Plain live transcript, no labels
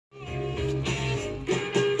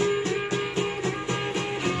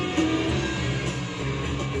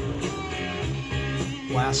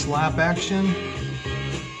Last lap action.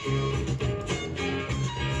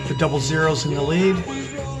 The double zeros in the lead.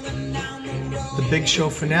 The big show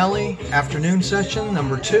finale, afternoon session,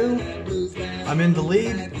 number 2. I'm in the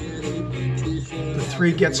lead. The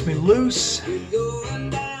 3 gets me loose.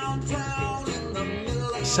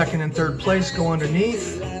 Second and third place go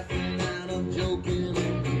underneath.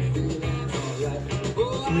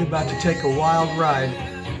 We're about to take a wild ride.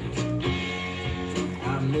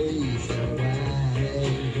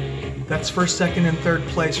 That's first, second, and third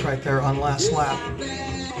place right there on last lap.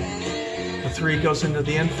 The 3 goes into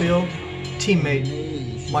the infield.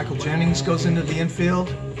 Teammate Michael Jennings goes into the infield.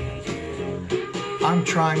 I'm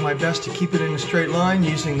trying my best to keep it in a straight line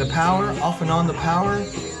using the power, off and on the power,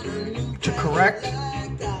 to correct.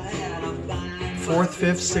 4th,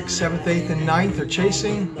 5th, 6th, 7th, 8th, and 9th are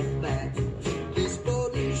chasing.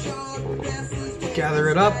 Gather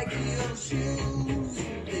it up.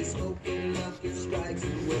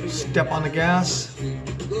 Step on the gas,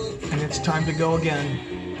 and it's time to go again.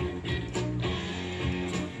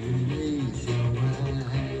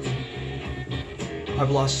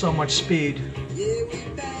 I've lost so much speed.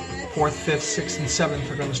 4th, 5th, 6th, and 7th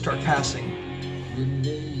are going to start passing.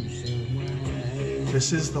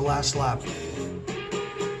 This is the last lap.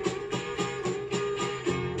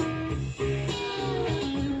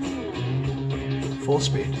 Full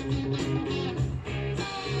speed.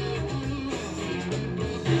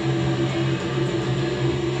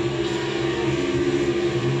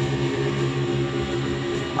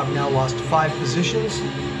 I've now lost 5 positions.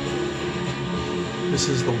 This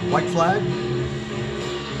is the white flag.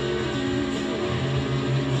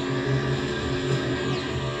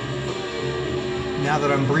 Now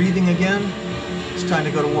that I'm breathing again, it's time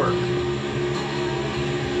to go to work.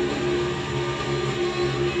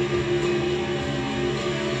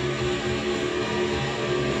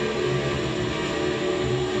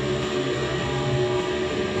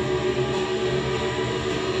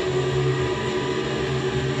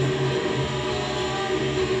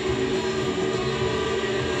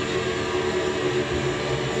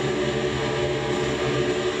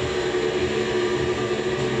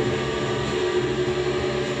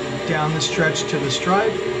 Down the stretch to the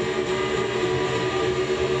stripe.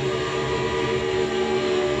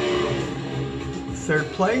 Third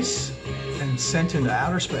place and sent into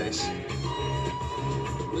outer space.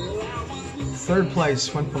 Third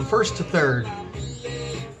place, went from first to third.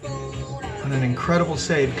 And an incredible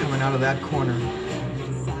save coming out of that corner.